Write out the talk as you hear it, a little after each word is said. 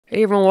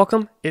Hey everyone,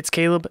 welcome. It's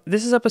Caleb.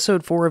 This is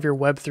episode 4 of your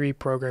Web3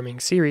 programming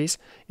series.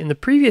 In the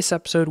previous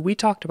episode, we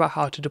talked about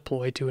how to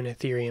deploy to an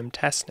Ethereum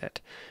testnet.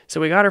 So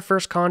we got our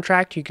first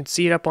contract. You can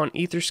see it up on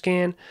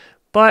Etherscan,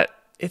 but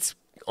it's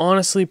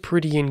honestly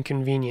pretty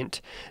inconvenient.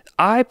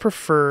 I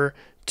prefer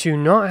to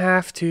not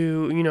have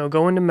to,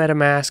 go into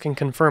MetaMask and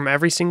confirm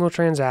every single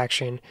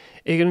transaction.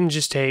 It can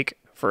just take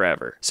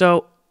forever.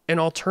 So an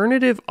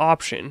alternative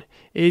option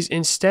is,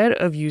 instead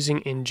of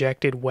using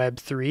Injected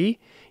Web3,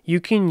 you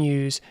can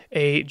use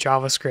a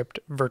JavaScript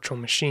virtual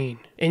machine.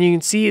 And you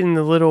can see in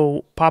the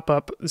little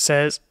pop-up that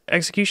says,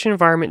 execution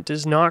environment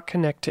does not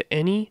connect to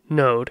any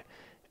node.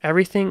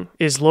 Everything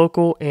is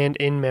local and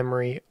in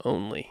memory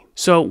only.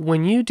 So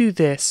when you do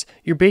this,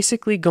 you're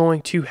basically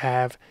going to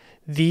have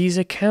these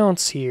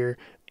accounts here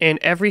and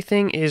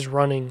everything is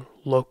running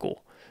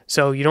local.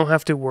 So you don't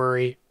have to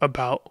worry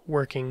about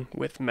working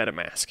with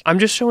MetaMask. I'm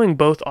just showing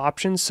both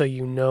options so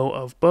you know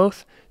of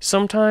both.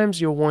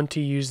 Sometimes you'll want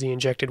to use the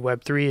Injected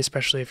Web3,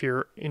 especially if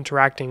you're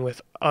interacting with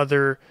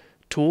other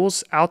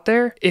tools out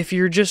there. If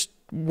you're just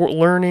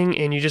learning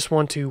and you just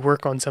want to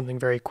work on something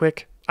very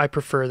quick, I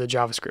prefer the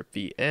JavaScript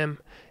VM.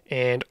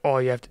 And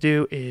all you have to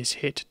do is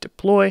hit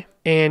deploy.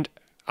 And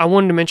I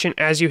wanted to mention,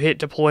 as you hit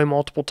deploy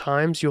multiple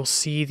times, you'll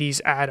see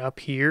these add up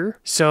here.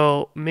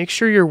 So make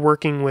sure you're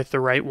working with the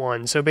right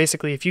one. So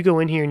basically, if you go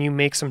in here and you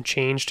make some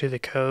change to the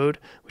code,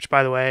 which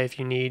by the way, if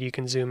you need, you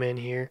can zoom in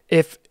here.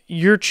 If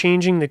you're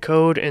changing the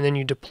code and then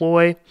you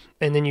deploy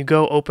and then you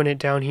go open it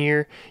down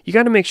here, you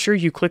got to make sure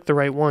you click the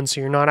right one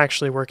so you're not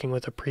actually working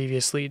with a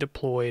previously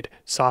deployed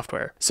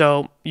software.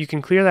 So you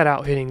can clear that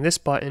out hitting this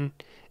button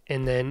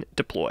and then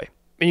deploy.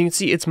 And you can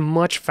see it's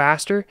much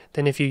faster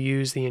than if you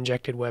use the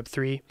Injected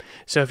Web3.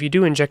 So if you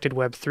do Injected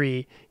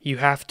Web3, you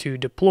have to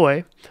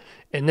deploy,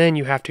 and then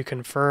you have to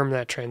confirm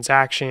that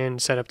transaction,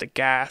 set up the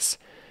gas,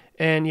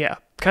 and yeah,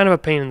 kind of a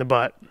pain in the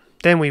butt.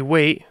 Then we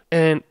wait,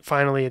 and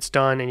finally it's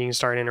done, and you can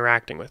start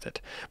interacting with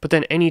it. But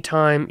then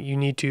anytime you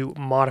need to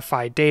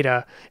modify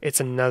data,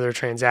 it's another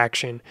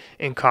transaction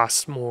and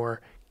costs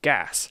more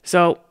gas.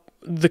 So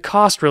the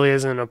cost really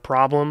isn't a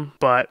problem,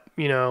 but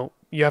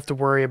you have to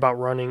worry about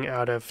running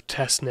out of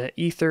testnet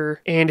ether.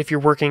 And if you're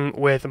working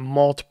with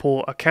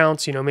multiple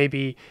accounts,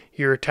 maybe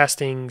you're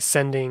testing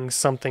sending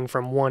something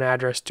from one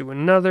address to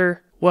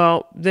another,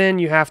 well, then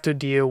you have to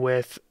deal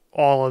with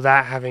all of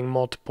that having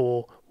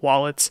multiple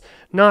wallets.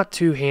 Not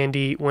too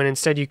handy, when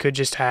instead you could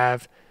just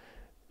have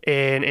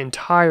an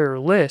entire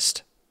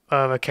list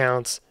of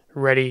accounts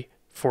ready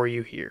for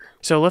you here.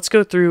 So let's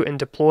go through and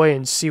deploy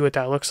and see what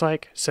that looks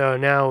like. So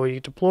now we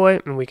deploy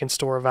and we can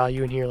store a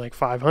value in here like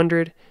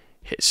 500.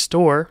 Hit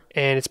store,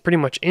 and it's pretty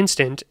much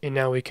instant, and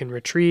now we can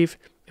retrieve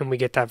and we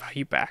get that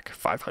value back,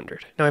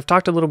 500. Now I've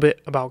talked a little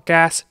bit about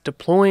gas.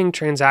 Deploying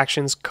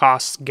transactions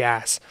costs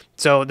gas.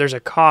 So there's a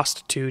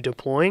cost to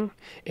deploying,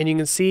 and you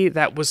can see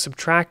that was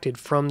subtracted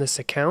from this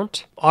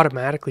account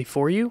automatically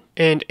for you.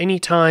 And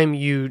anytime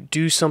you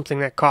do something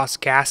that costs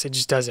gas, it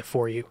just does it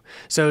for you.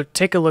 So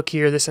take a look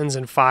here, this ends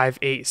in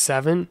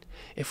 587.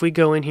 If we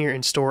go in here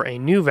and store a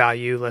new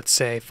value, let's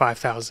say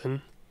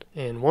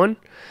 5001,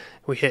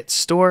 we hit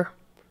store.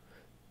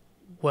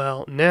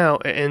 Well, now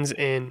it ends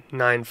in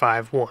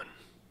 951.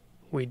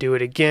 We do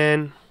it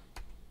again,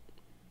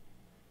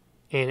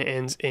 and it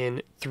ends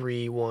in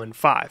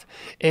 315.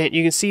 And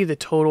you can see the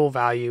total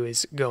value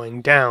is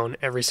going down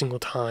every single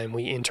time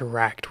we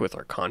interact with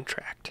our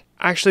contract.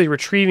 Actually,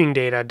 retrieving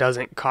data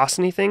doesn't cost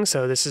anything,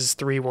 so this is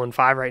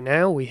 315 right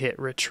now. We hit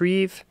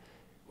retrieve,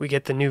 we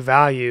get the new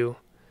value,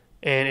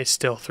 and it's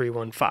still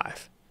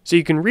 315. So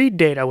you can read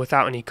data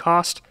without any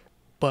cost,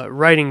 but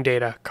writing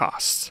data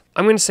costs.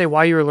 I'm going to say,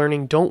 while you're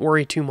learning, don't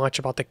worry too much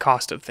about the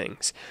cost of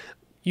things.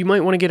 You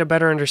might want to get a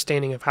better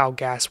understanding of how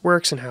gas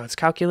works and how it's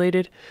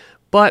calculated,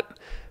 but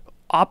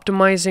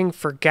optimizing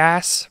for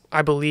gas,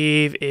 I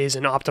believe, is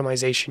an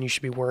optimization you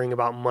should be worrying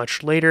about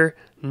much later,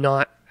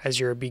 not as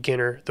you're a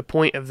beginner. The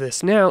point of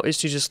this now is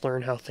to just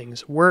learn how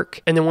things work.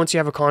 And then once you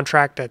have a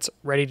contract that's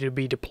ready to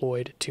be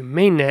deployed to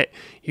mainnet,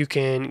 you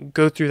can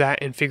go through that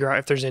and figure out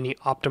if there's any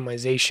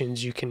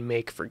optimizations you can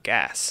make for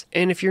gas.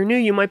 And if you're new,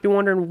 you might be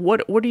wondering,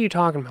 what are you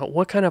talking about?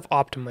 What kind of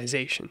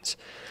optimizations?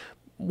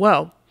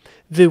 Well,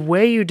 the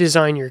way you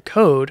design your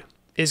code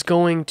is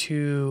going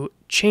to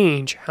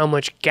change how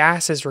much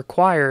gas is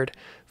required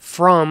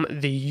from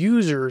the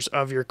users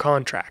of your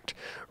contract.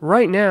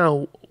 Right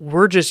now,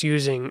 we're just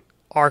using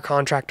our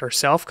contract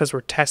ourselves because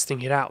we're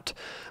testing it out.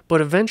 But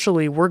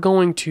eventually we're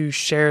going to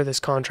share this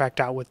contract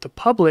out with the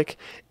public,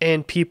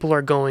 and people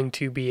are going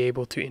to be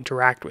able to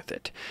interact with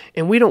it.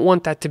 And we don't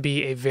want that to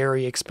be a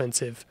very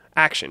expensive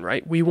action,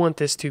 right? We want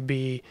this to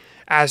be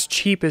as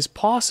cheap as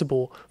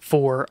possible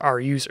for our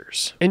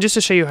users. And just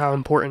to show you how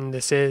important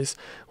this is,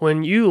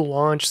 when you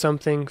launch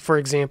something, for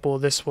example,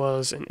 this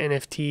was an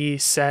NFT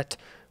set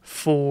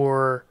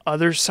for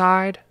other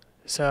side,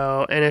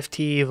 so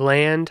NFT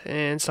land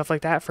and stuff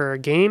like that for a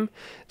game,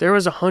 there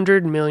was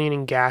 100 million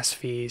in gas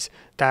fees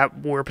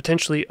that were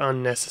potentially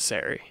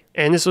unnecessary.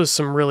 And this was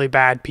some really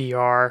bad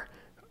PR,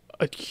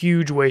 a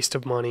huge waste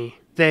of money.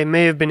 they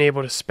may have been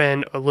able to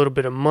spend a little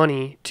bit of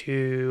money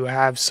to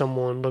have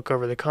someone look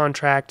over the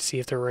contract to see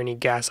if there were any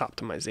gas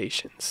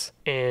optimizations.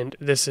 And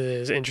this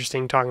is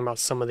interesting, talking about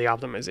some of the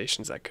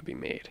optimizations that could be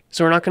made.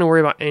 So we're not going to worry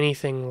about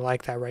anything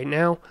like that right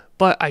now,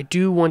 but I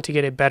do want to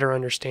get a better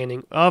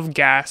understanding of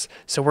gas,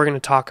 so we're going to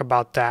talk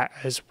about that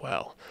as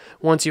well.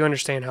 Once you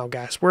understand how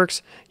gas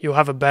works, you'll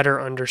have a better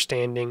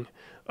understanding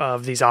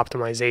of these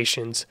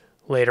optimizations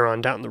later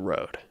on down the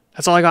road.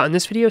 That's all I got in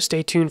this video.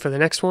 Stay tuned for the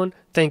next one.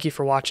 Thank you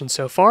for watching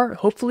so far.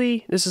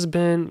 Hopefully this has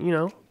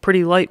been,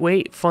 pretty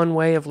lightweight, fun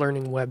way of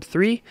learning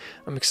Web3.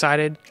 I'm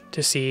excited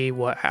to see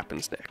what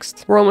happens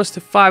next. We're almost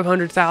to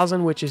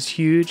 500,000, which is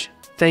huge.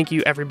 Thank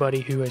you everybody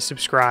who has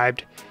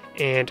subscribed,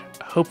 and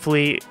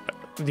hopefully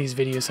these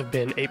videos have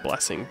been a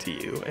blessing to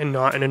you and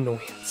not an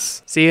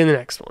annoyance. See you in the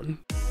next one.